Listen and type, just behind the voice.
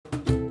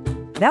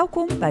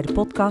Welkom bij de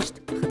podcast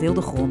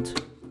Gedeelde Grond.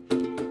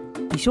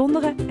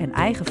 Bijzondere en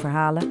eigen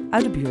verhalen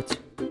uit de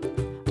buurt.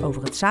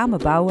 Over het samen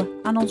bouwen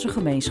aan onze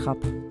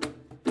gemeenschap.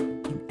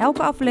 In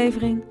elke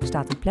aflevering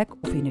staat een plek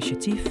of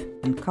initiatief,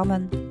 een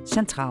common,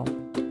 centraal.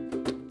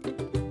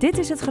 Dit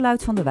is het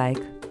geluid van de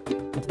wijk,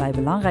 wat wij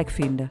belangrijk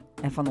vinden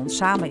en van ons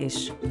samen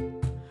is.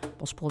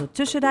 Bospolder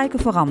Tussendijken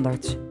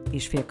verandert,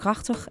 is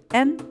veerkrachtig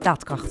en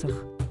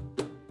daadkrachtig.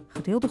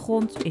 Gedeelde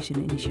Grond is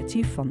een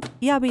initiatief van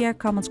IABR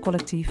Commons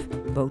Collectief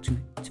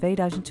BOTU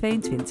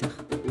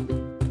 2022.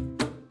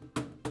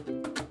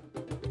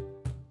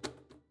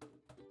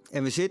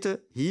 En we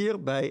zitten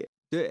hier bij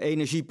de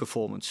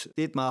energieperformance.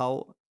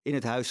 Ditmaal in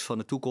het Huis van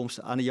de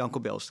Toekomst aan de Janko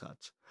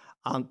Belstraat.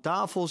 Aan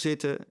tafel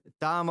zitten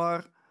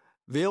Tamar,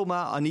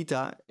 Wilma,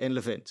 Anita en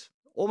Levent.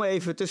 Om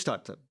even te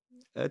starten.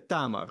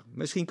 Tamar,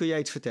 misschien kun jij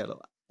iets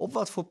vertellen. Op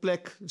wat voor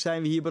plek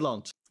zijn we hier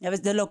beland? Ja,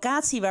 de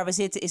locatie waar we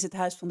zitten is het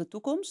Huis van de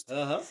Toekomst.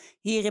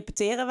 Hier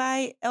repeteren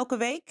wij elke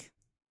week.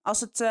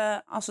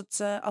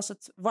 Als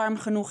het warm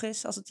genoeg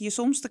is, als het hier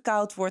soms te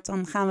koud wordt,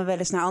 dan gaan we wel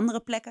eens naar andere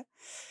plekken.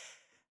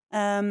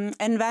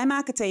 En wij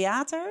maken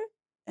theater.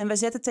 En we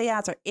zetten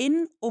theater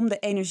in om de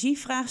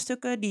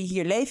energievraagstukken die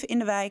hier leven in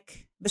de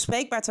wijk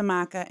bespreekbaar te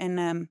maken.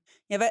 En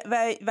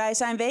wij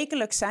zijn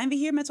wekelijks zijn we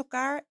hier met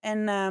elkaar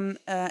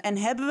en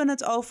hebben we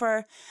het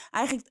over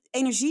eigenlijk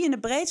energie in de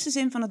breedste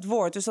zin van het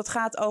woord. Dus dat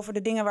gaat over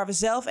de dingen waar we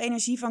zelf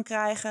energie van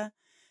krijgen,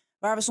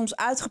 waar we soms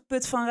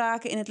uitgeput van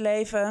raken in het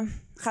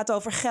leven. Het gaat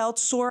over geld,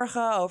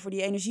 zorgen, over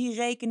die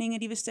energierekeningen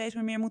die we steeds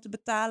meer moeten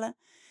betalen.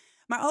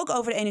 Maar ook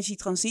over de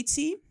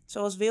energietransitie.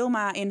 Zoals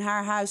Wilma in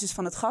haar huis is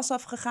van het gas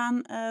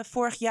afgegaan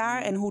vorig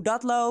jaar. En hoe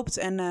dat loopt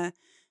en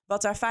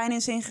wat daar fijn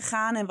is in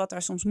gegaan en wat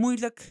daar soms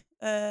moeilijk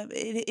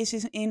is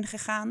in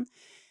gegaan.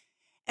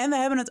 En we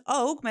hebben het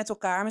ook met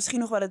elkaar misschien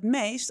nog wel het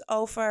meest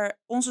over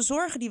onze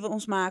zorgen die we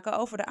ons maken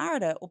over de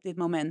aarde op dit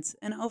moment.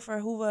 En over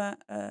hoe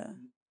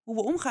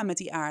we omgaan met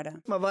die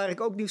aarde. Maar waar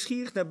ik ook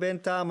nieuwsgierig naar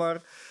ben,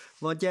 Tamar,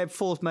 want jij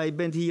volgens mij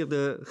bent hier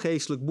de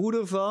geestelijk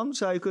moeder van,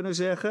 zou je kunnen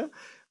zeggen.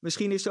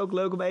 Misschien is het ook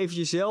leuk om even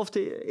jezelf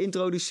te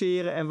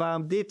introduceren en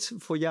waarom dit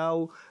voor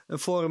jou een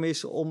vorm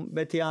is om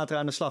met theater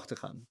aan de slag te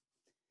gaan.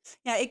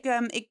 Ja,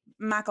 ik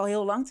maak al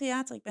heel lang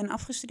theater. Ik ben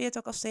afgestudeerd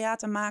ook als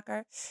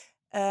theatermaker.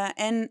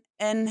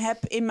 En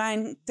heb in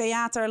mijn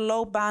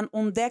theaterloopbaan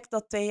ontdekt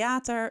dat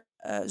theater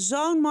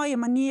zo'n mooie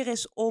manier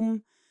is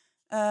om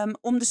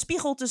de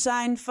spiegel te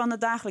zijn van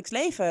het dagelijks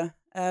leven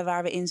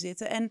waar we in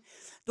zitten. En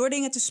door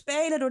dingen te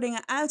spelen, door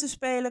dingen uit te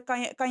spelen,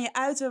 kan je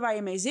uiten waar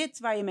je mee zit,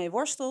 waar je mee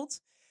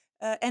worstelt.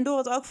 En door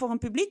het ook voor een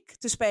publiek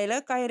te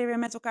spelen, kan je er weer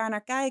met elkaar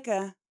naar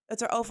kijken,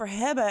 het erover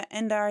hebben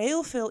en daar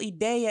heel veel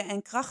ideeën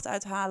en kracht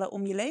uit halen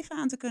om je leven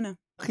aan te kunnen.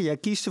 Jij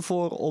kiest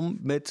ervoor om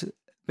met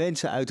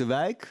mensen uit de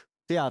wijk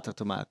theater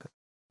te maken.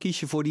 Kies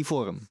je voor die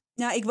vorm?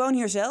 Ja, ik woon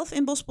hier zelf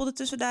in Bospolder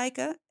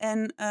Tussendijken.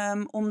 En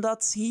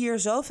omdat hier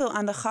zoveel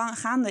aan de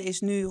gaande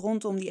is nu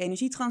rondom die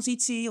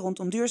energietransitie,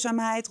 rondom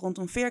duurzaamheid,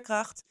 rondom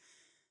veerkracht,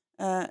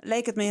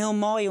 leek het me heel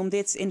mooi om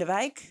dit in de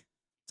wijk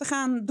te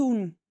gaan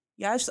doen.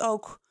 Juist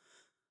ook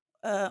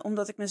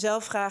omdat ik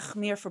mezelf graag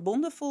meer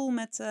verbonden voel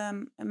met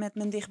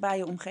mijn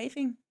dichtbije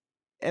omgeving.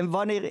 En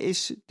wanneer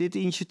is dit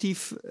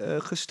initiatief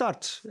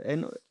gestart?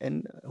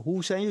 En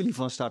hoe zijn jullie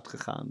van start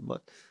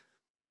gegaan?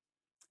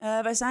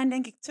 Wij zijn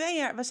denk ik 2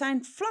 jaar... We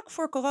zijn vlak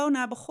voor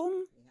corona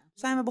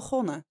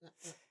begonnen.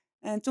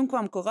 En toen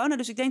kwam corona,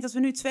 dus ik denk dat we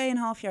nu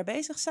 2,5 jaar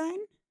bezig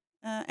zijn.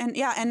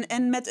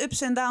 En met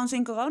ups en downs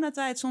in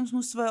coronatijd. Soms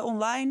moesten we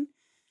online.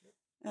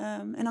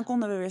 En dan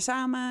konden we weer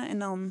samen. En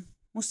dan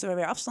moesten we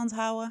weer afstand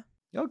houden.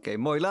 Oké,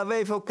 mooi. Laten we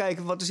even ook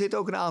kijken, want er zitten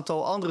ook een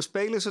aantal andere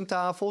spelers aan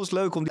tafel. Het is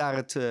leuk om daar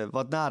het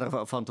wat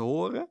nader van te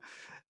horen.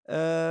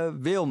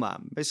 Wilma,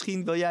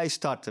 misschien wil jij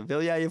starten.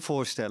 Wil jij je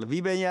voorstellen?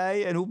 Wie ben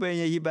jij en hoe ben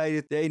je hier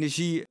bij de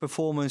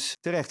energieperformance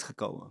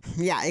terechtgekomen?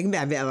 Ja, ik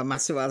ben Wilma,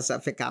 zoals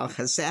ik al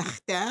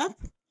gezegd heb.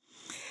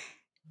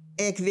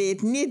 Ik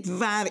weet niet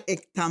waar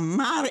ik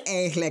Tamar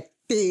eigenlijk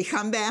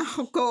tegen ben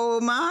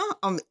gekomen.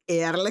 Om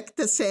eerlijk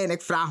te zijn,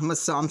 ik vraag me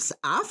soms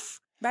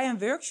af. Bij een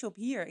workshop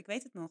hier, ik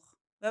weet het nog.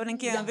 We hebben een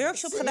keer een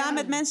workshop gedaan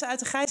met mensen uit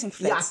de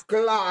Gijzingflat. Ja,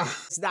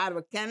 klaar. Dus daar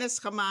we kennis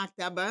gemaakt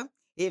hebben,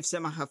 heeft ze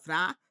me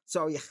gevraagd,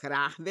 zou je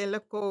graag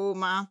willen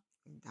komen?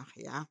 Ik dacht,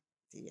 ja,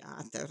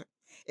 theater.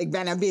 Ik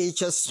ben een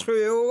beetje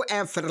schuw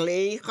en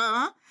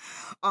verlegen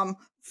om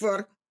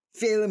voor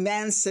veel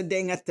mensen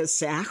dingen te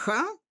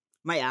zeggen.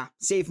 Maar ja,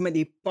 ze heeft me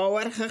die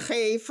power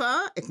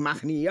gegeven. Ik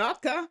mag niet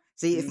jakken.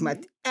 Ze heeft me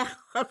het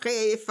echt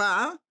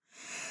gegeven.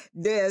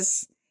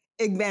 Dus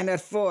ik ben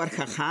ervoor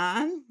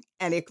gegaan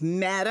en ik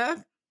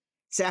merk,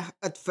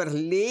 het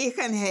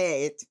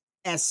verlegenheid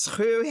en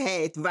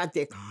schuwheid wat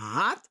ik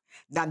had,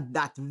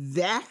 dat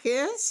weg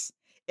is.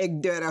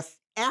 Ik durf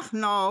echt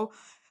nou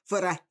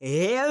voor een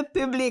heel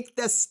publiek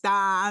te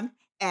staan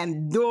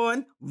en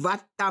doen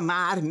wat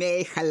Tamar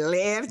mij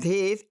geleerd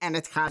heeft. En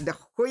het gaat de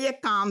goede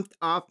kant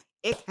op.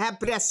 Ik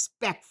heb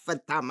respect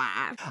voor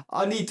Tamar.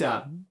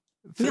 Anita.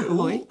 Ja,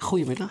 hoi.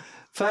 Goedemiddag.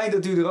 Fijn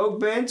dat u er ook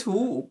bent.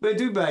 Hoe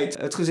bent u bij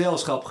het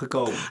gezelschap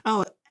gekomen?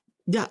 Oh,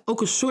 Ja,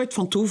 ook een soort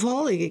van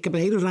toeval. Ik heb een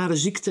hele rare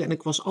ziekte en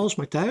ik was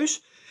alsmaar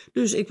thuis.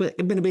 Dus ik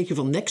ben een beetje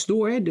van next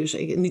door. Dus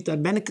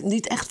daar ben ik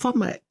niet echt van,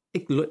 maar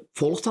ik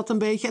volg dat een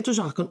beetje. En toen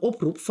zag ik een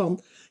oproep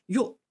van,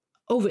 joh,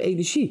 over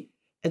energie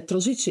en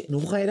transitie. En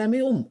hoe ga je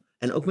daarmee om?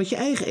 En ook met je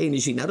eigen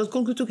energie. Nou, dat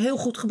kon ik natuurlijk heel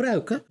goed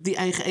gebruiken. Die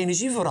eigen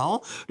energie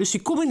vooral. Dus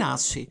die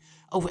combinatie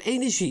over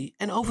energie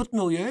en over het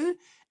milieu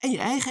en je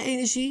eigen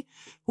energie.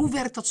 Hoe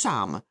werkt dat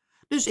samen?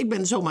 Dus ik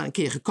ben zomaar een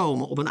keer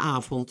gekomen op een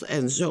avond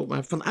en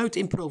zomaar vanuit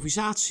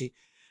improvisatie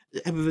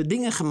hebben we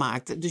dingen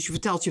gemaakt. Dus je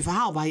vertelt je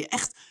verhaal waar je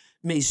echt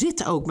mee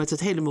zit ook met het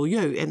hele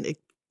milieu. En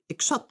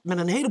ik zat met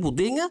een heleboel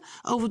dingen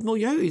over het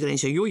milieu. Iedereen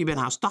zei, joh, je bent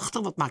haast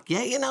 80, wat maak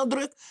jij je nou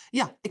druk?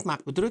 Ja, ik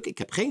maak me druk. Ik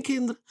heb geen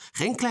kinderen,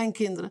 geen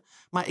kleinkinderen.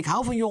 Maar ik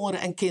hou van jongeren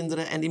en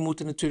kinderen. En die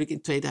moeten natuurlijk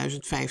in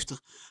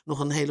 2050 nog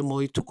een hele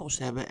mooie toekomst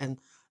hebben. En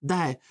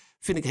daar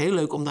vind ik heel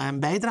leuk om daar een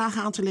bijdrage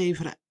aan te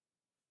leveren.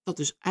 Dat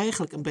is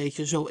eigenlijk een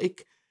beetje zo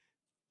ik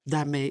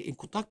daarmee in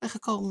contact ben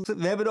gekomen.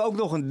 We hebben er ook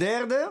nog een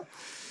derde.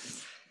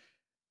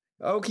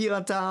 Ook hier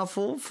aan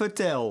tafel.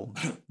 Vertel,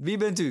 wie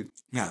bent u?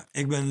 Ja,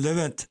 ik ben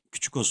Levent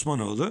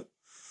Küçükosmanoğlu.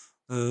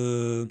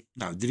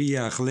 3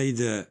 jaar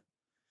geleden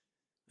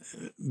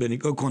ben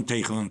ik ook gewoon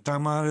tegen een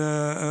Tamar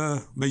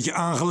een beetje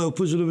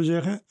aangelopen, zullen we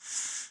zeggen.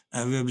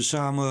 En we hebben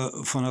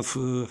samen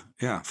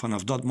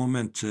vanaf dat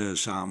moment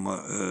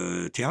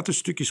samen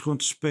theaterstukjes gewoon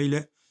te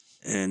spelen.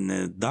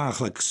 En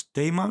dagelijks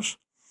thema's.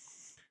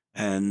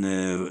 En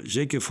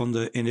zeker van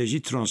de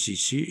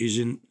energietransitie is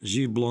een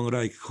zeer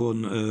belangrijk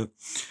gewoon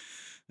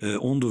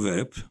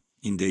onderwerp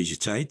in deze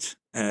tijd.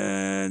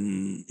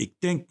 En ik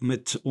denk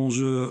met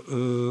onze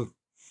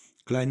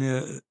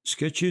kleine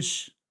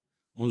sketches,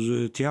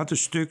 onze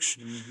theaterstuks,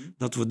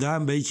 dat we daar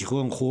een beetje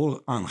gewoon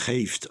gehoor aan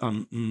geeft.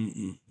 Aan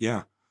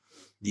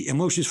die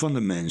emoties van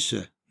de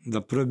mensen.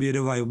 Dat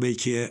proberen wij een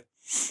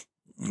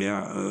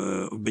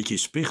beetje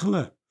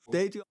spiegelen.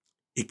 Deed u?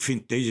 Ik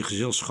vind deze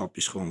gezelschap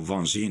is gewoon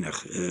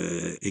waanzinnig.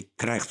 Ik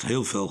krijg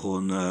heel veel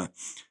gewoon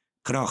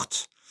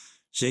kracht.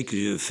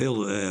 Zeker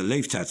veel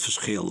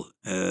leeftijdsverschil.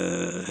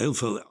 Heel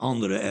veel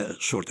andere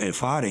soort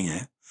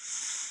ervaringen.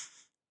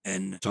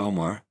 En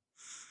Tamar,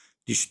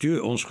 die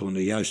stuurt ons gewoon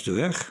de juiste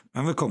weg.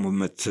 En we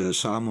komen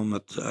samen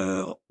met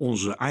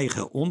onze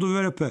eigen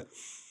onderwerpen.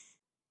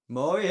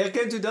 Mooi.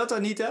 Herkent u dat,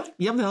 Anita?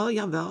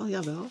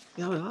 Jawel.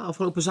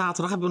 Afgelopen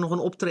zaterdag hebben we nog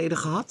een optreden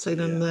gehad in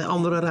een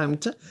andere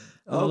ruimte.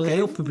 Oké.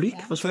 Heel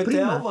publiek. Was Vertel,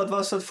 prima. wat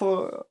was dat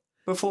voor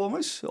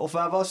performance? Of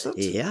waar was dat?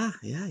 Ja.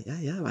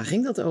 Waar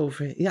ging dat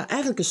over? Ja,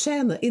 eigenlijk een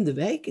scène in de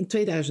wijk in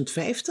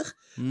 2050.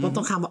 Want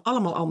dan gaan we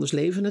allemaal anders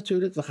leven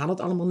natuurlijk. We gaan het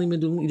allemaal niet meer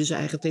doen. Ieder zijn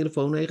eigen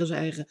telefoon, eigen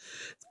zijn eigen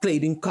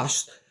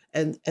kledingkast.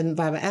 En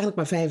waar we eigenlijk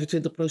maar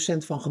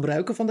 25% van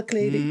gebruiken van de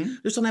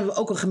kleding. Dus dan hebben we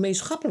ook een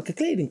gemeenschappelijke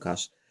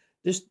kledingkast.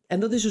 Dus, en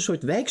dat is een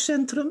soort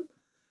wijkcentrum.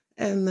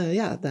 En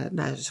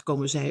daar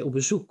komen zij op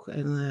bezoek.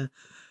 En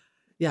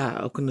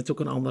ook natuurlijk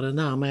een andere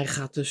naam. Hij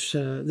gaat dus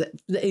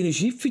de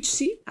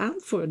energiefiets aan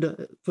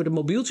voor de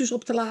mobieltjes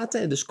op te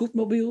laten. En de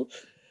scootmobiel.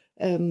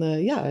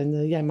 En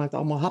jij maakt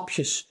allemaal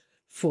hapjes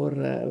voor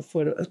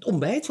het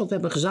ontbijt. Want we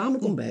hebben een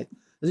gezamenlijk ontbijt.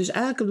 Dat is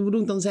eigenlijk de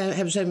bedoeling. Dan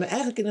zijn we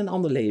eigenlijk in een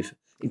ander leven.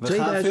 In We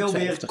 2050. gaan veel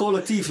meer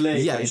collectief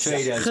leven Juist, in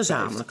 2050.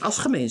 gezamenlijk, als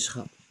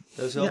gemeenschap.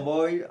 Dat is wel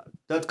mooi.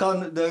 Dat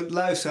kan de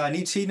luisteraar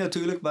niet zien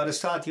natuurlijk, maar er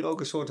staat hier ook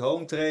een soort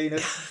home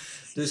trainer.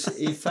 Dus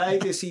in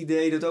feite is het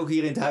idee dat ook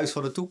hier in het Huis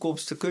van de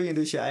Toekomst, dan kun je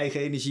dus je eigen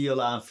energie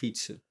al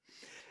aanfietsen.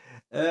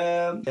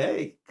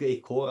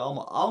 Ik hoor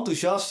allemaal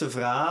enthousiaste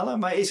verhalen,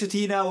 maar is het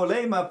hier nou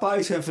alleen maar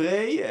pais en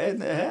vree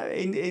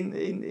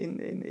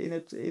in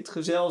het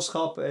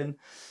gezelschap? En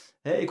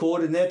ik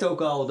hoorde net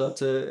ook al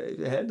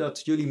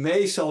dat jullie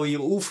meestal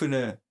hier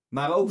oefenen,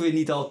 maar ook weer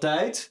niet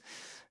altijd.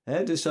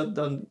 Dus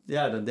dan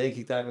denk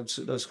ik,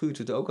 dan schuurt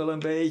het ook al een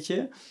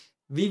beetje.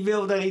 Wie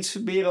wil daar iets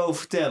meer over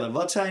vertellen?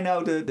 Wat zijn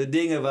nou de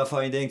dingen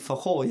waarvan je denkt van,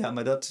 goh, ja,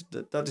 maar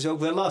dat is ook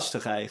wel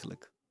lastig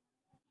eigenlijk.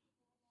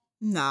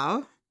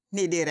 Nou,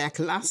 niet direct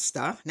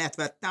lastig. Net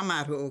wat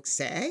Tamar ook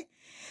zei.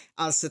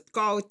 Als het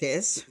koud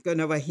is,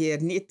 kunnen we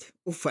hier niet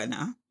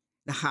oefenen.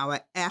 Dan gaan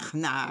we echt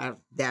naar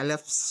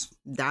Delft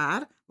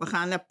daar. We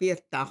gaan naar Pier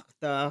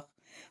 80,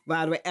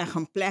 waar we echt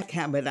een plek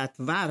hebben dat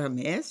warm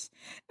is.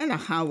 En dan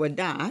gaan we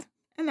daar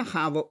en dan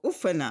gaan we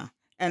oefenen.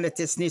 En het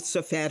is niet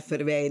zo ver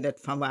verwijderd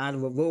van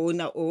waar we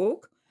wonen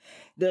ook.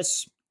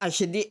 Dus als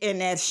je die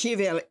energie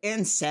wil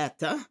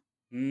inzetten,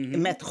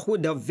 met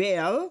goede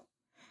wil,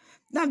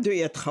 dan doe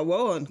je het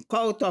gewoon.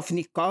 Koud of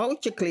niet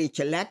koud, je kleed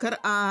je lekker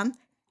aan.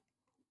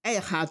 En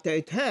je gaat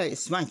uit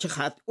huis, want je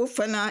gaat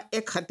oefenen.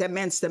 Ik ga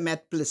tenminste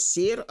met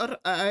plezier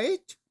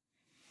eruit.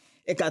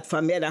 Ik had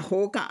vanmiddag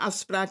ook een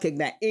afspraak. Ik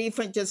ben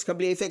eventjes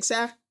gebleven. Ik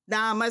zeg,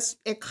 dames,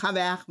 ik ga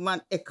weg,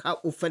 want ik ga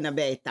oefenen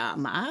bij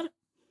Tamar.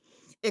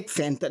 Ik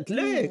vind het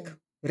leuk.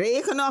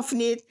 Regen of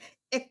niet,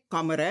 ik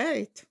kom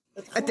eruit.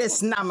 Het is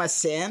naar mijn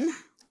zin.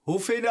 Hoe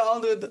vinden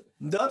anderen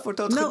dat? Wordt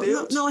dat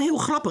gedeeld? Nou, heel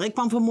grappig. Ik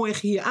kwam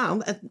vanmorgen hier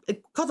aan. En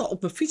ik had al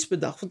op mijn fiets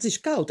bedacht, want het is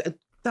koud. En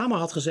Tamar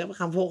had gezegd, we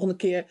gaan volgende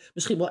keer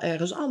misschien wel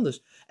ergens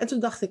anders. En toen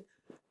dacht ik,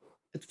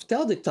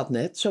 vertelde ik dat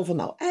net, zo van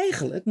nou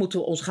eigenlijk moeten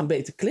we ons gaan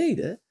beter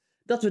kleden.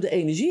 dat we de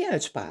energie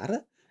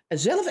uitsparen en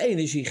zelf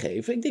energie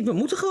geven. Ik denk, we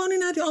moeten gewoon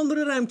naar die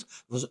andere ruimte.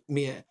 Dat was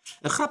meer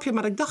een grapje,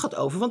 maar ik dacht het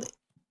over. Want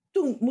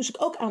toen moest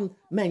ik ook aan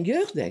mijn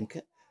jeugd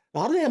denken. We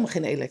hadden helemaal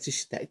geen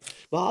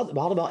elektriciteit. We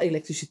hadden wel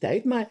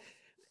elektriciteit, maar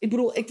ik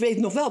bedoel, ik weet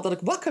nog wel dat ik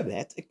wakker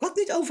werd. Ik had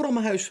niet overal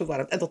mijn huis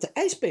verwarmd. En dat de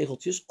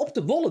ijspegeltjes op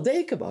de wollen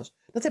deken was.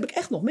 Dat heb ik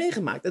echt nog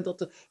meegemaakt. En dat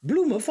de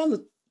bloemen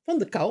van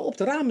de kou op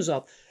de ramen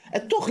zat.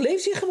 En toch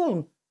leeft hij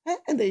gewoon. Hè?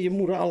 En deed je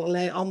moeder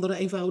allerlei andere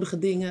eenvoudige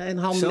dingen en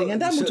handelingen. En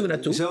daar moeten we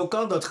naartoe. Zo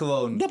kan dat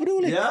gewoon. Dat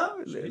bedoel ik. Ja,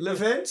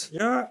 Levent?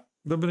 Ja,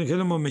 daar ben ik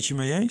helemaal met je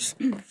mee eens.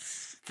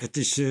 Het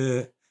is,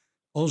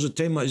 onze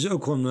thema is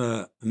ook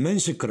gewoon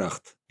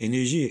mensenkracht,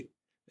 energie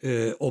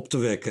op te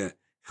wekken.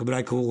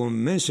 Gebruiken we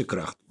gewoon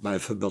mensenkracht.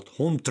 Bijvoorbeeld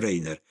home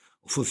trainer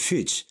of een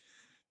fiets.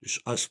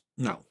 Dus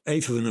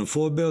even een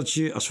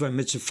voorbeeldje. Als wij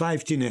met z'n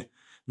 15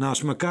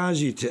 naast elkaar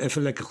zitten,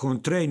 even lekker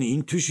gewoon trainen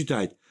in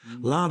tussentijd.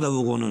 Laden we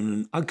gewoon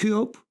een accu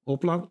op,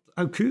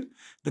 oplaadaccu.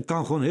 Dan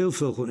kan gewoon heel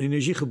veel gewoon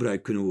energie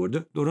gebruikt kunnen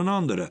worden door een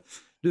andere.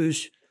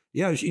 Dus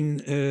juist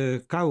in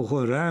koude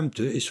gewoon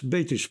ruimte is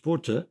beter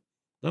sporten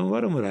dan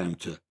warme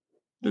ruimte.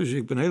 Dus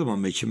ik ben helemaal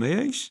met je mee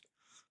eens.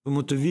 We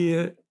moeten weer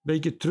een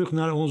beetje terug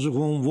naar onze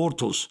gewoon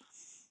wortels.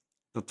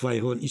 Dat wij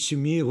gewoon iets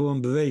meer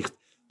gewoon beweegt.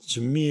 Dat is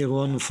meer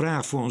gewoon een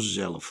vraag voor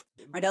onszelf.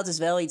 Maar dat is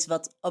wel iets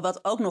wat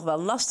ook nog wel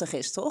lastig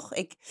is, toch?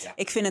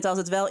 Ik vind het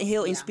altijd wel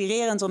heel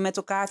inspirerend om met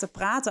elkaar te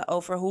praten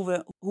over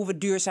hoe we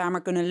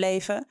duurzamer kunnen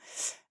leven.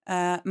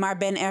 Maar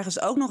ben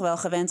ergens ook nog wel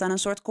gewend aan een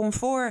soort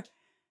comfort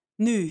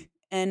nu.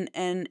 En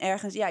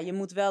ergens, je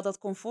moet wel dat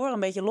comfort een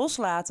beetje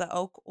loslaten.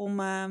 Ook om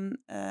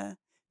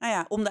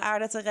de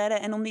aarde te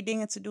redden en om die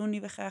dingen te doen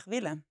die we graag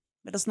willen.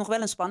 Maar dat is nog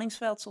wel een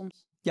spanningsveld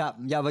soms.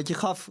 Ja, wat je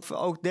gaf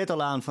ook net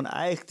al aan van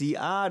eigenlijk die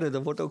aarde,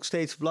 dat wordt ook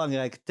steeds een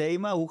belangrijk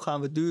thema. Hoe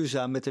gaan we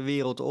duurzaam met de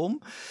wereld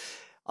om?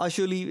 Als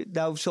jullie,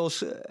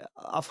 zoals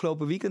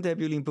afgelopen weekend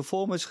hebben jullie een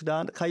performance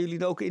gedaan, gaan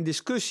jullie ook in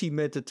discussie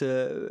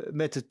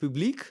met het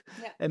publiek?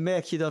 Ja. En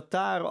merk je dat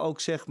daar ook,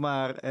 zeg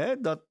maar,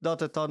 dat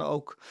het dan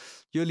ook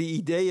jullie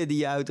ideeën die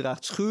je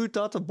uitdraagt, schuurt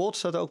dat?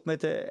 Botst dat ook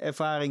met de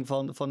ervaring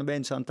van de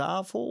mensen aan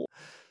tafel?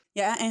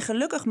 Ja, en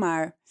gelukkig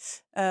maar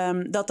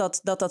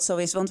dat zo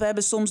is. Want we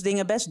hebben soms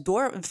dingen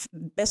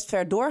best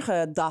ver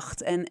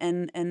doorgedacht. En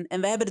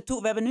we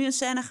hebben nu een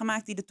scène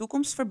gemaakt die de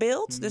toekomst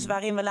verbeeldt. Dus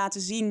waarin we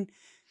laten zien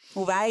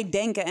hoe wij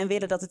denken en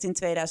willen dat het in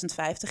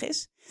 2050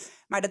 is.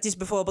 Maar dat is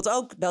bijvoorbeeld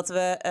ook dat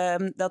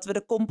we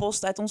de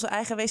compost uit onze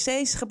eigen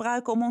wc's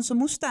gebruiken om onze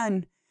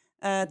moestuin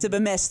te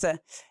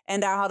bemesten. En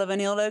daar hadden we een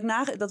heel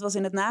leuk dat was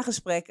in het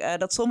nagesprek,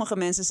 dat sommige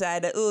mensen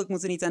zeiden, ik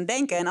moet er niet aan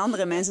denken. En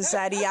andere mensen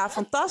zeiden, ja,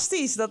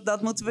 fantastisch,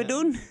 dat moeten we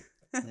doen.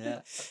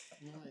 Ja.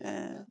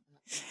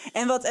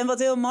 En wat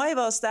heel mooi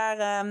was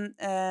daar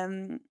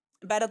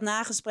bij dat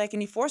nagesprek in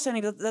die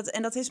voorstelling,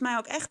 dat is mij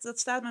ook echt, dat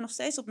staat me nog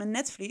steeds op mijn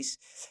netvlies.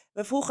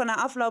 We vroegen na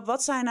afloop,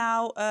 wat zijn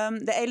nou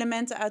de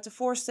elementen uit de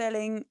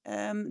voorstelling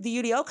die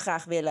jullie ook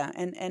graag willen?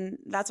 En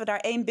laten we daar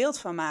 1 beeld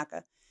van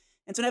maken.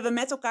 En toen hebben we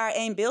met elkaar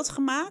 1 beeld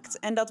gemaakt.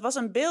 En dat was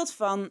een beeld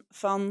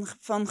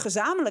van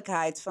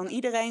gezamenlijkheid. Van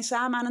iedereen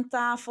samen aan een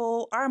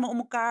tafel, armen om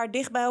elkaar,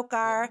 dicht bij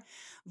elkaar.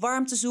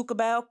 Warmte zoeken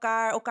bij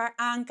elkaar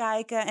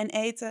aankijken en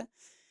eten.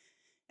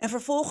 En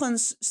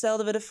vervolgens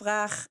stelden we de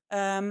vraag,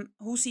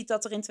 hoe ziet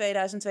dat er in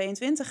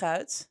 2022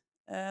 uit?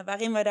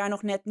 Waarin we daar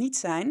nog net niet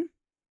zijn.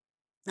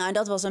 Nou, en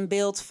dat was een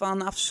beeld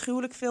van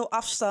afschuwelijk veel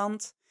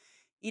afstand.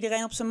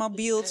 Iedereen op zijn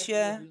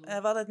mobieltje. We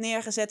hadden het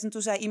neergezet en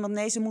toen zei iemand,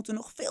 nee, ze moeten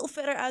nog veel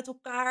verder uit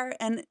elkaar.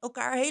 En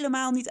elkaar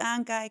helemaal niet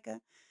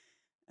aankijken.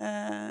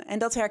 En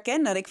dat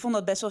herkende. Ik vond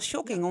dat best wel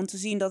shocking om te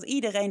zien dat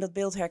iedereen dat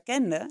beeld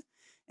herkende.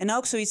 En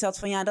ook zoiets had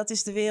van, dat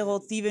is de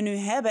wereld die we nu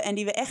hebben en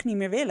die we echt niet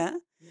meer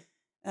willen.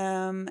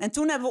 En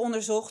toen hebben we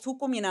onderzocht, hoe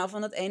kom je nou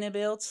van het ene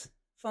beeld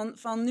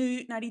van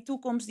nu naar die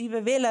toekomst die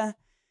we willen.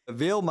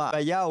 Wilma,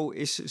 bij jou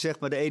is zeg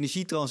maar de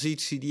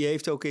energietransitie, die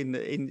heeft ook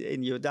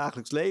in je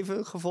dagelijks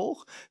leven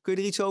gevolg. Kun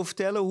je er iets over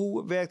vertellen?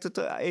 Hoe werkt het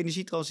de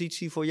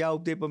energietransitie voor jou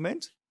op dit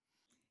moment?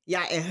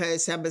 Ja, in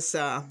huis hebben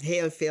ze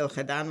heel veel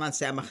gedaan, want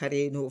ze hebben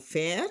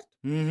gerenoveerd.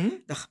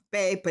 Mm-hmm. De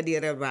pijpen die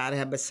er waren,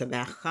 hebben ze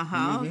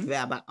weggehaald. Mm-hmm. We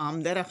hebben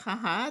andere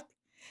gehad.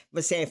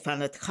 We zijn van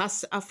het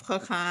gas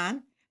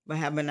afgegaan. We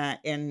hebben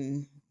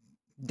een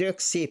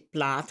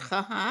inductieplaat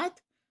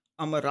gehad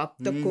om erop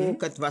te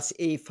koken. Het was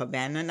even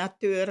wennen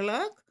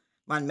natuurlijk.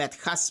 Want met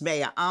gas ben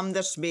je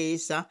anders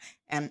bezig.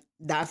 En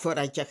daarvoor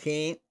had je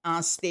geen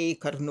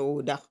aansteker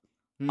nodig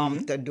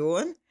om te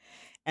doen.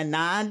 En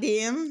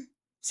nadien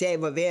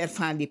zijn we weer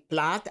van die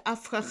plaat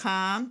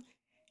afgegaan.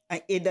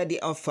 En ieder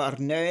die een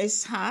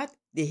fornuis had,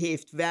 die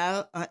heeft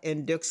wel een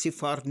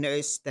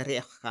inductiefornuis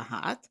terecht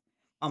gehad.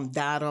 Om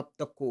daarop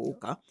te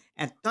koken.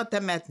 En tot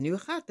en met nu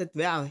gaat het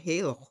wel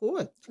heel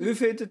goed. U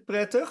vindt het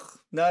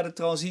prettig na de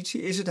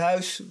transitie? Is het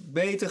huis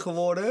beter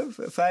geworden?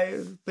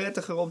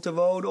 Prettiger om te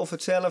wonen of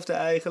hetzelfde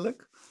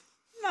eigenlijk?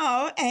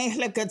 Nou,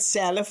 eigenlijk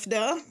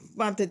hetzelfde.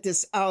 Want het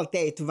is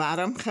altijd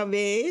warm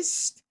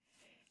geweest.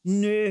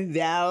 Nu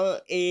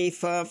wel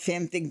even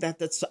vind ik dat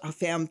het zo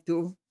af en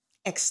toe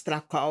extra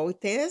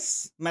koud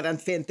is. Maar dan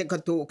vind ik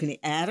het ook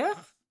niet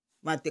erg.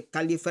 Want ik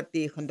kan liever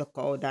tegen de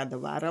kou dan de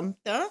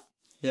warmte.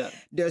 Ja.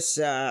 Dus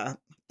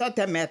tot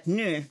en met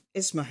nu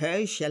is mijn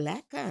huisje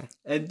lekker.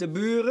 En de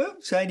buren,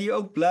 zijn die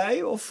ook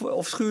blij of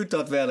schuurt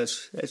dat wel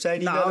eens? Zijn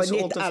die wel eens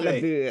niet ontevreden? alle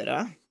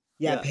buren.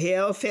 Je hebt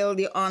heel veel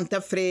die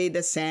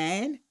ontevreden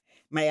zijn.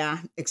 Maar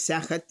ja, ik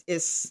zeg het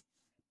is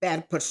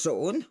per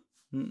persoon.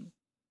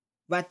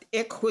 Wat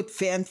ik goed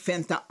vind,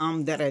 vindt de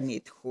anderen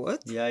niet goed.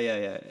 Ja.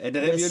 En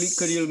daar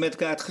kunnen jullie met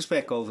elkaar het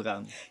gesprek over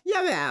aan?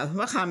 Jawel,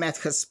 we gaan met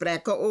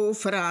gesprekken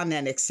over aan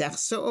en ik zeg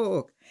ze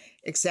ook.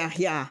 Ik zeg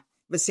ja,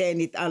 we zijn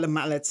niet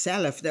allemaal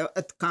hetzelfde.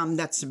 Het kan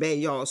dat ze bij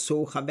jou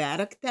zo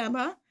gewerkt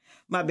hebben.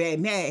 Maar bij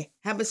mij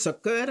hebben ze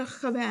keurig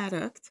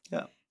gewerkt.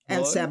 Ja, en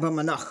mooi. ze hebben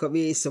me nog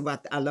gewezen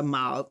wat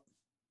allemaal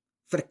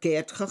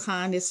verkeerd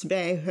gegaan is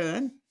bij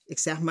hun. Ik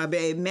zeg maar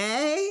bij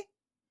mij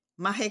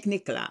mag ik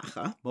niet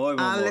klagen. Mooi.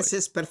 Alles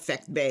is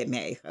perfect bij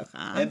mij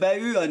gegaan. En bij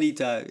u,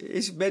 Anita,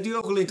 bent u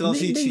ook al in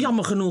transitie? Nee,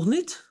 jammer genoeg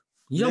niet.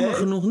 Jammer Nee?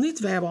 genoeg niet.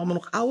 We hebben allemaal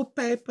nog oude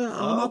pijpen,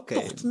 allemaal Oké.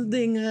 tochtende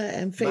dingen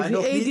en Maar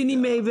nog VVE niet- die niet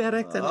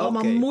meewerkt en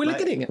allemaal Oké,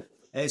 moeilijke maar- dingen.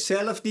 En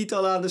zelf niet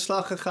al aan de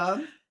slag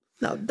gegaan?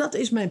 Nou, dat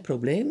is mijn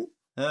probleem.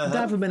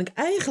 Daarvoor ben ik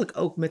eigenlijk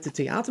ook met het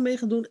theater mee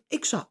gaan doen.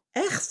 Ik zag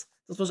echt,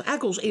 dat was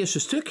eigenlijk ons eerste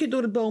stukje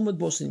door het bomen, het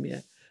bos niet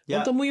meer. Ja.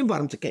 Want dan moet je een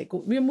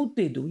warmtekijker, je moet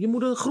dit doen, je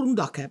moet een groen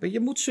dak hebben, je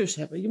moet zus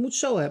hebben, je moet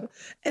zo hebben.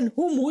 En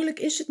hoe moeilijk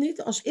is het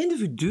niet als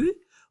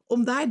individu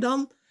om daar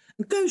dan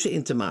een keuze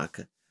in te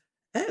maken?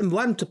 Hè, een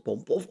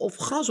warmtepomp of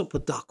gras op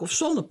het dak of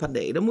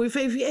zonnepanelen, dan moet je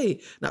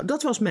VVE. Nou,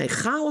 dat was mijn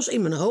chaos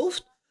in mijn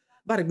hoofd,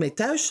 waar ik mee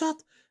thuis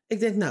zat. Ik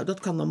denk, nou, dat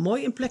kan dan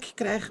mooi een plekje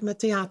krijgen met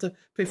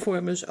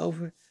theaterperformance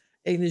over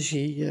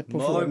energie.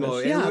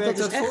 Mooi. En Ja, hoe, werkt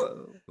dat is echt...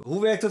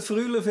 hoe werkt dat voor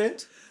u,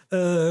 Levent?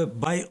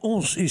 Bij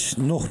ons is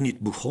nog niet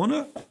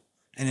begonnen.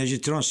 En als je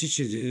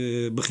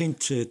transitie begint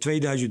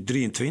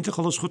 2023,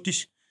 alles goed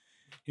is,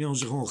 in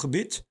onze gewoon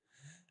gebied.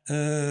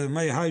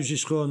 Mijn huis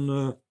is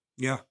gewoon,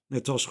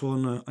 net als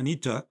gewoon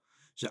Anita,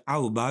 zijn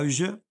oude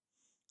buizen.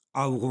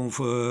 Oude gewoon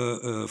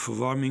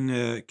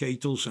verwarming,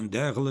 ketels en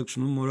dergelijks,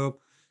 noem maar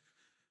op.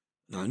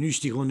 Nou, nu is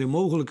die gewoon de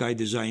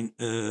mogelijkheden zijn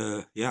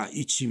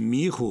ietsje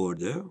meer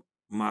geworden.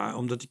 Maar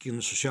omdat ik in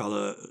een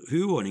sociale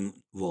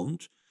huurwoning woon,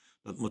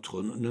 dat moet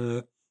gewoon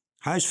een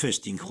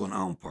huisvesting gewoon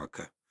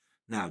aanpakken.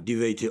 Nou, die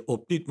weten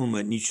op dit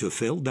moment niet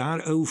zoveel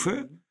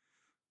daarover.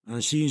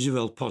 Dan zien ze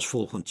wel pas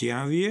volgend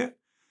jaar weer.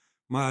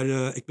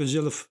 Maar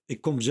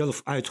ik kom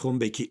zelf uit gewoon een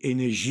beetje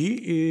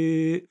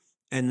energie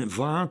en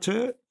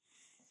water.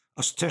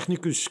 Als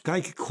technicus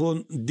kijk ik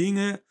gewoon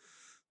dingen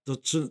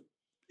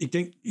ik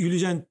denk, jullie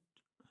zijn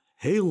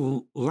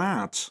heel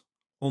laat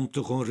om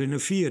te gewoon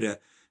renoveren.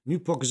 Nu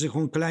pakken ze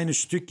gewoon kleine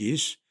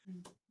stukjes.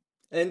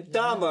 En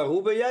Tamar,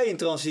 hoe ben jij in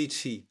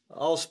transitie?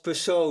 Als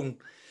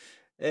persoon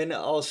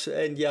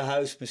en je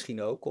huis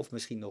misschien ook, of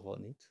misschien nog wel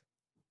niet?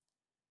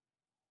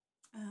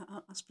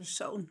 Als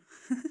persoon.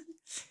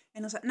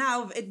 En als,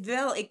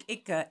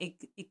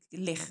 ik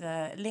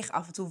lig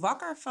af en toe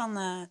wakker van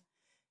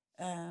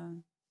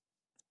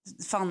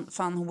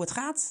hoe het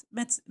gaat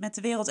met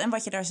de wereld en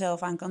wat je daar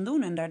zelf aan kan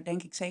doen. En daar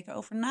denk ik zeker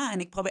over na. En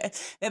we hebben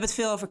het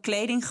veel over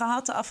kleding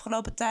gehad de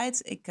afgelopen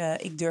tijd.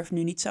 Ik durf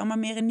nu niet zomaar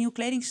meer een nieuw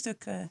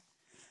kledingstuk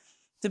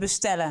te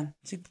bestellen.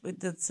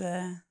 Dus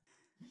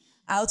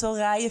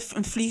autorijden,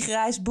 een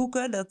vliegreis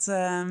boeken,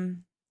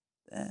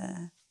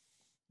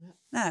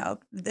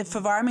 ook de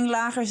verwarming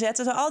lager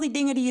zetten. Zo, al die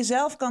dingen die je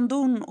zelf kan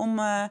doen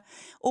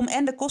om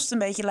en de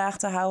kosten een beetje laag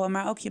te houden,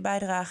 maar ook je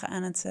bijdrage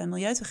aan het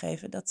milieu te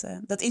geven.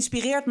 Dat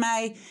inspireert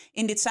mij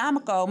in dit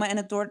samenkomen en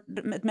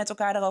het met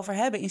elkaar daarover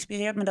hebben,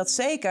 inspireert me dat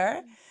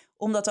zeker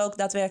om dat ook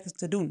daadwerkelijk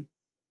te doen.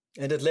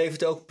 En dat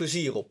levert ook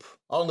plezier op.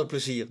 Ander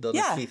plezier dan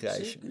een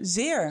vliegreisje.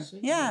 Zeer.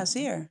 Ja,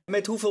 zeer.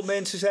 Met hoeveel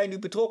mensen zijn u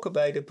betrokken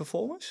bij de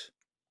performance?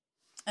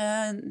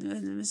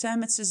 We zijn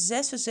met z'n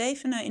 6,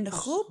 7 in de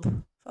groep.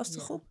 Vaste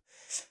groep.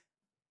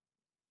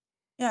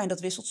 Ja, en dat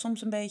wisselt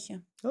soms een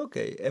beetje. Oké,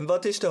 en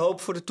wat is de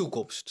hoop voor de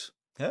toekomst?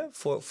 Hè?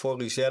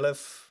 Voor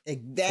uzelf, Ik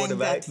voor de denk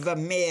wijk? dat we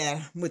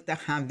meer moeten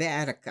gaan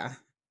werken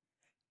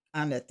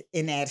aan het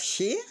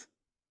energie.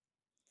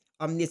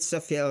 Om niet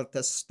zoveel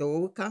te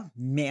stoken,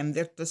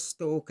 minder te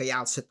stoken. Ja,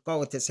 als het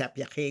koud is, heb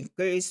je geen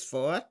keus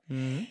voor.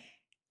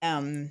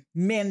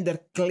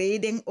 Minder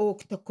kleding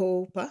ook te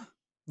kopen.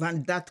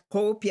 Want dat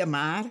koop je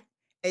maar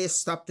en je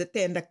stopt het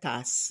in de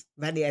kas.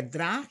 Wanneer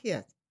draag je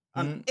het?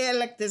 Om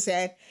eerlijk te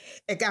zijn,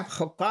 ik heb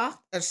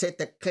gekocht, er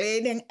zit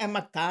kleding in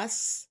mijn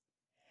kas.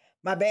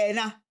 Maar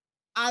bijna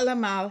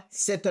allemaal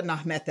zitten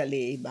nog met een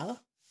label.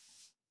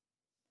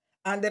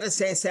 Anderen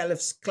zijn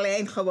zelfs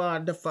klein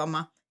geworden van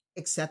me.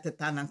 Ik zet het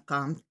aan een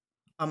kant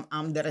om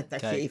anderen te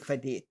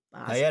geven die het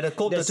passen. Nou ja, dat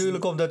komt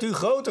natuurlijk omdat u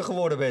groter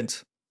geworden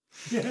bent.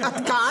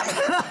 Het kan.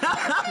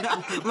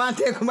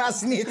 Want ik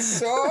was niet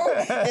zo.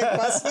 Ik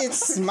was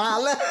iets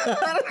smaller.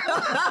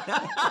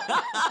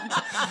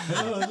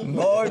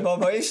 Mooi,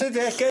 maar is het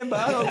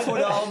herkenbaar ook voor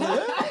de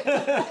anderen?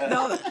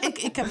 Nou,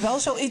 ik heb wel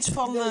zoiets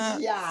van,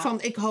 ja.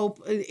 van ik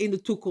hoop in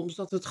de toekomst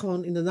dat het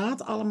gewoon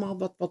inderdaad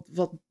allemaal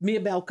wat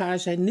meer bij elkaar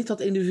zijn. Niet dat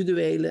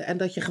individuele. En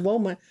dat je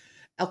gewoon maar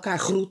elkaar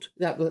groet.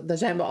 Ja, daar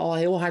zijn we al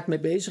heel hard mee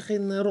bezig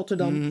in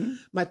Rotterdam. Mhm.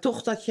 Maar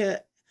toch dat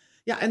je...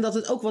 Ja, en dat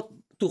het ook wat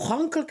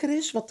toegankelijker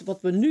is.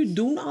 Wat we nu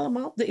doen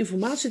allemaal. De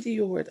informatie die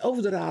je hoort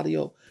over de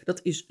radio. Dat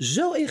is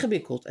zo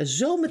ingewikkeld. En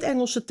zo met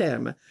Engelse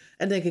termen.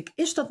 En denk ik,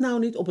 is dat nou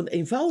niet op een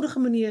eenvoudige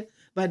manier...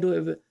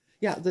 waardoor we...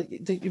 Ja,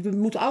 we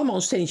moeten allemaal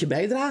een steentje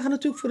bijdragen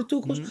natuurlijk voor de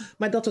toekomst.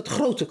 Maar dat het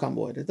groter kan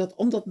worden.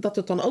 Omdat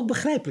het dan ook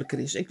begrijpelijker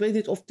is. Ik weet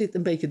niet of dit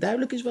een beetje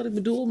duidelijk is wat ik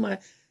bedoel.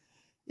 Maar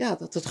ja,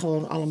 dat het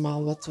gewoon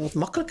allemaal wat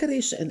makkelijker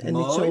is. En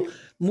niet zo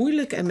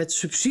moeilijk. En met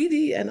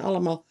subsidie en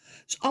allemaal...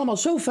 Het is allemaal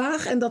zo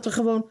vaag. En dat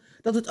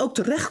het ook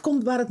terecht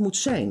komt waar het moet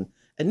zijn.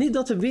 En niet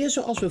dat we weer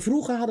zoals we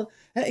vroeger hadden...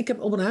 ik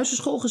heb op een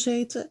huisartschool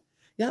gezeten.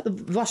 Ja, dan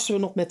wasten we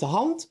nog met de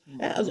hand.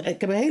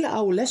 Ik heb hele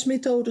oude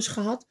lesmethodes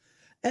gehad.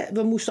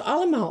 We moesten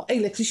allemaal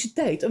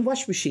elektriciteit, een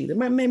wasmachine.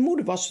 Maar mijn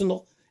moeder waste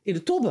nog in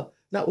de tobbe.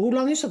 Nou, hoe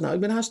lang is dat nou? Ik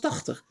ben haast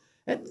 80.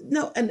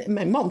 En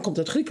mijn man komt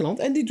uit Griekenland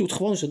en die doet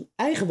gewoon zijn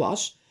eigen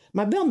was.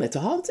 Maar wel met de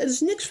hand. En er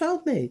is niks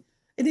fout mee.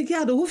 En ik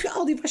denk, dan hoef je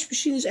al die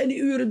wasmachines en die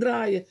uren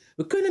draaien.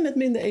 We kunnen met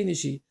minder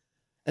energie.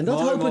 En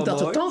dat hoop ik dat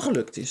het dan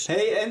gelukt is.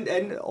 Hey,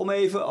 en om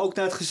even ook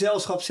naar het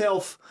gezelschap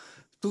zelf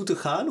toe te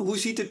gaan. Hoe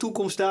ziet de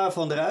toekomst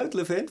daarvan eruit,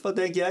 Levent? Wat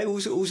denk jij?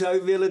 Hoe zou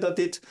je willen dat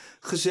dit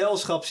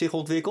gezelschap zich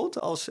ontwikkelt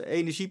als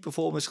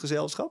energieperformance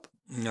gezelschap?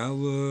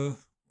 Nou,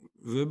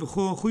 we hebben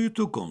gewoon een goede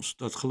toekomst.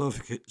 Dat geloof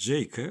ik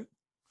zeker.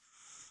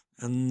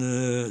 En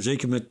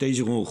zeker met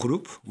deze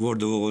groep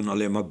worden we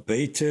alleen maar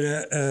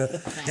beter.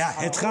 Ja,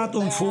 het gaat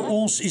om voor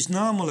ons is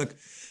namelijk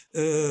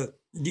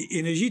die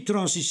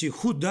energietransitie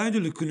goed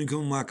duidelijk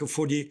kunnen maken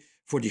voor die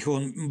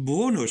gewoon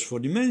bewoners,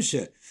 voor die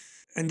mensen.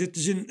 En dit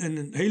is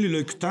een hele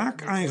leuke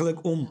taak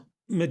eigenlijk om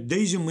met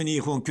deze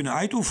manier gewoon kunnen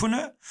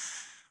uitoefenen.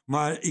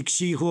 Maar ik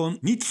zie gewoon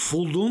niet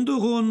voldoende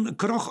gewoon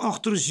kracht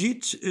achter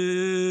zit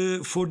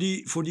voor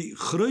die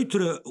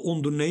grotere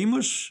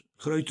ondernemers,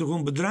 grotere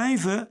gewoon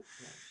bedrijven,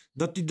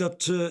 dat die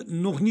dat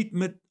nog niet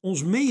met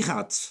ons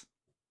meegaat.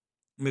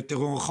 Met de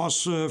gewoon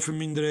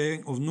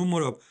gasvermindering of noem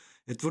maar op.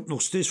 Het wordt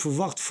nog steeds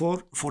verwacht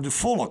voor de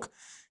volk.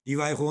 Die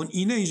wij gewoon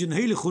ineens een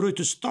hele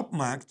grote stap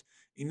maakt.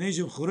 Ineens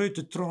een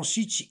grote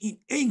transitie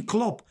in één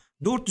klap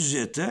door te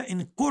zetten in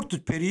een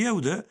korte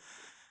periode.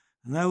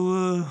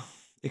 Nou,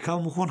 ik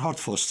hou me gewoon hard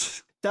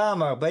vast.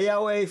 Tamar, bij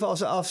jou even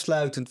als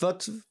afsluitend.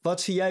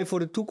 Wat zie jij voor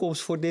de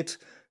toekomst voor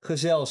dit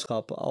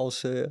gezelschap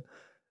als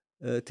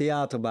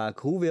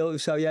theatermaker? Hoe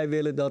zou jij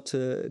willen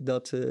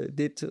dat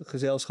dit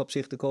gezelschap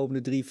zich de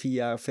komende 3-4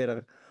 jaar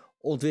verder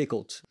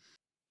ontwikkelt?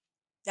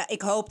 Ja,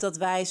 ik hoop dat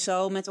wij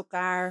zo met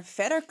elkaar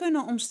verder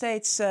kunnen om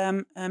steeds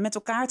met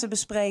elkaar te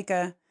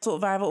bespreken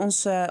waar we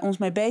ons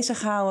mee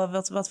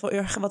bezighouden,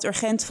 wat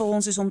urgent voor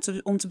ons is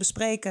om te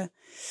bespreken.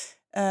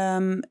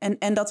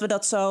 En dat we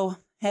dat zo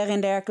her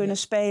en der kunnen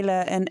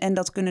spelen en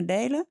dat kunnen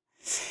delen.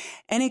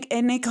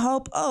 En ik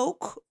hoop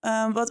ook,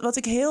 wat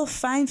ik heel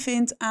fijn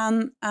vind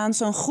aan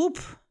zo'n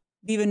groep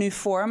die we nu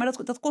vormen,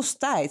 dat kost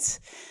tijd.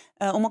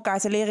 Om elkaar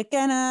te leren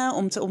kennen,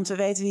 om te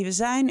weten wie we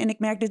zijn. En ik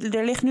merk,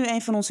 er ligt nu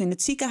een van ons in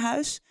het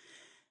ziekenhuis.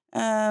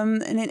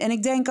 En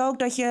ik denk ook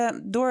dat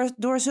je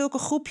door zulke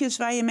groepjes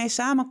waar je mee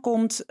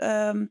samenkomt,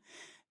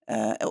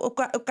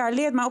 elkaar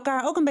leert, maar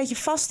elkaar ook een beetje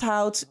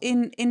vasthoudt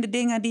in de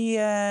dingen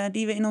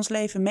die we in ons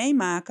leven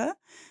meemaken.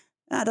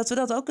 Dat we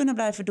dat ook kunnen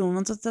blijven doen,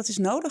 want dat is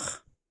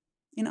nodig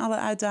in alle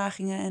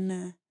uitdagingen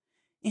en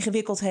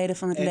ingewikkeldheden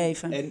van het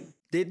leven. En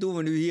dit doen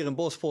we nu hier in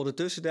Bospolder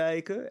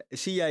Tussendijken.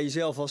 Zie jij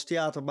jezelf als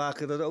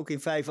theatermaker dat ook in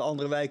 5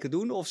 andere wijken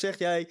doen? Of zeg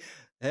jij,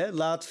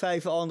 laat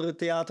 5 andere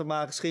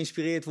theatermakers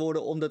geïnspireerd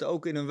worden om dat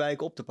ook in een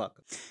wijk op te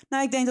pakken?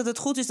 Nou, ik denk dat het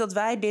goed is dat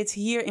wij dit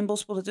hier in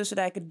Bospolder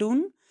Tussendijken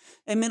doen.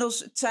 Inmiddels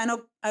het zijn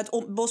ook uit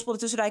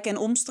Bospolder Tussendijken en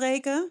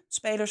omstreken.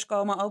 Spelers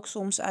komen ook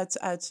soms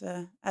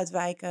uit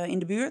wijken in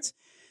de buurt.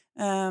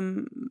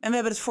 En we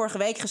hebben het vorige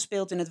week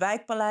gespeeld in het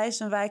Wijkpaleis,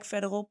 een wijk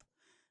verderop.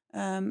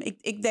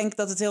 Ik denk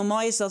dat het heel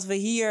mooi is dat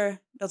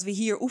we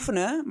hier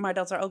oefenen, maar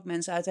dat er ook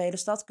mensen uit de hele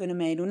stad kunnen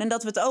meedoen. En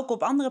dat we het ook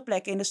op andere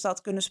plekken in de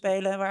stad kunnen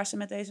spelen waar ze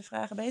met deze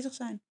vragen bezig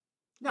zijn.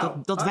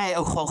 Dat wij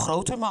ook gewoon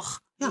groter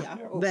mag. Ja,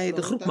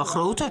 de groep mag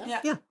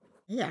groter.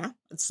 Ja,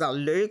 het zal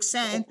leuk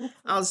zijn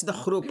als de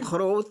groep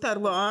groter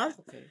wordt.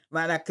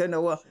 Maar dan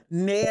kunnen we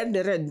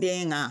meerdere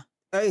dingen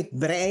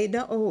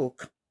uitbreiden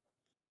ook.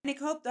 En ik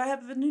hoop, daar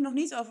hebben we het nu nog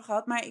niet over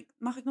gehad, maar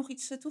mag ik nog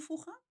iets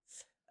toevoegen?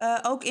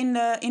 Ook in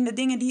de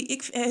dingen die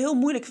ik heel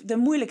moeilijk, de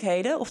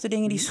moeilijkheden of de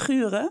dingen die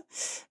schuren.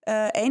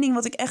 Eén ding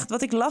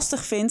wat ik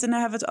lastig vind, en daar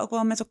hebben we het ook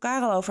wel met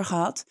elkaar al over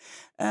gehad.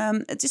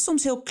 Het is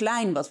soms heel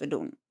klein wat we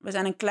doen. We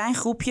zijn een klein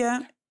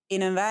groepje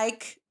in een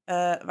wijk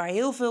waar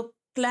heel veel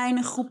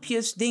kleine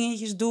groepjes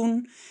dingetjes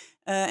doen.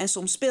 En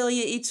soms speel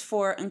je iets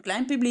voor een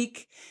klein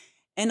publiek.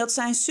 En dat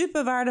zijn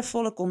super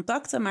waardevolle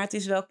contacten, maar het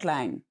is wel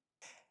klein.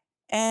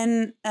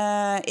 En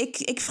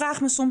ik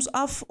vraag me soms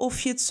af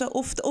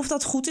of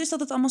dat goed is dat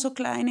het allemaal zo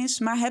klein is.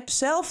 Maar heb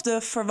zelf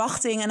de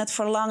verwachting en het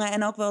verlangen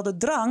en ook wel de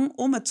drang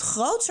om het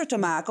groter te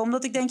maken.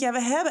 Omdat ik denk,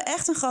 we hebben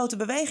echt een grote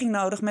beweging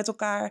nodig met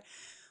elkaar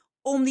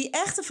om die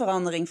echte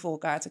verandering voor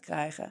elkaar te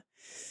krijgen.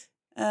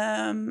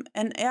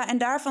 En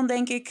daarvan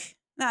denk ik,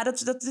 Nou,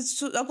 dat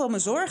is ook wel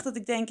mijn zorg. Dat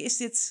ik denk,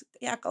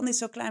 kan dit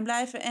zo klein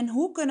blijven? En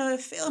hoe kunnen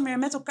we veel meer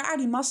met elkaar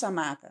die massa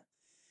maken?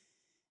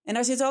 En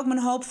daar zit ook mijn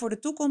hoop voor de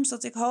toekomst.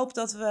 Dat ik hoop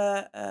dat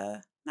we,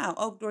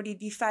 ook door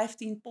die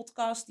 15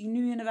 podcasts die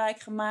nu in de wijk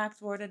gemaakt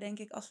worden, denk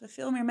ik, als we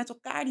veel meer met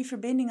elkaar die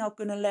verbinding ook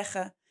kunnen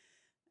leggen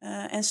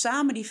en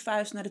samen die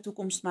vuist naar de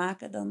toekomst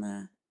maken,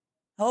 dan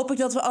hoop ik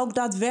dat we ook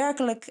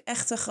daadwerkelijk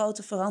echte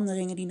grote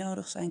veranderingen die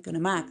nodig zijn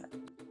kunnen maken.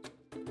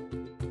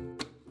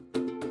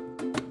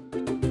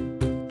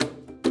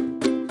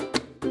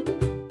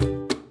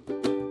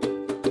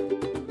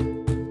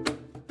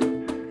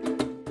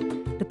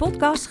 De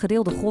podcast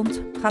Gedeelde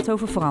Grond gaat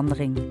over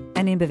verandering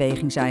en in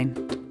beweging zijn,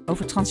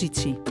 over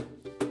transitie.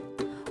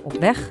 Op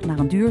weg naar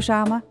een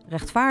duurzame,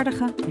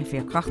 rechtvaardige en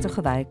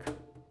veerkrachtige wijk.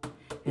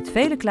 Het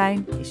vele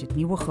klein is het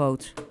nieuwe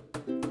groot.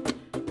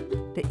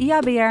 De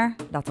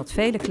IABR laat dat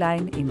vele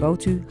klein in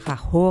Botu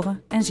graag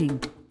horen en zien.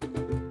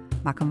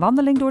 Maak een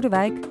wandeling door de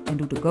wijk en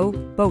doe de Go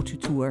Botu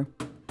Tour.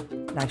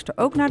 Luister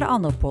ook naar de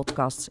andere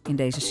podcasts in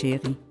deze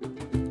serie.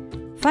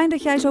 Fijn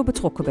dat jij zo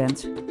betrokken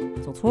bent.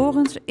 Tot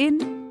horens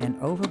in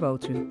en over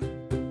Botu.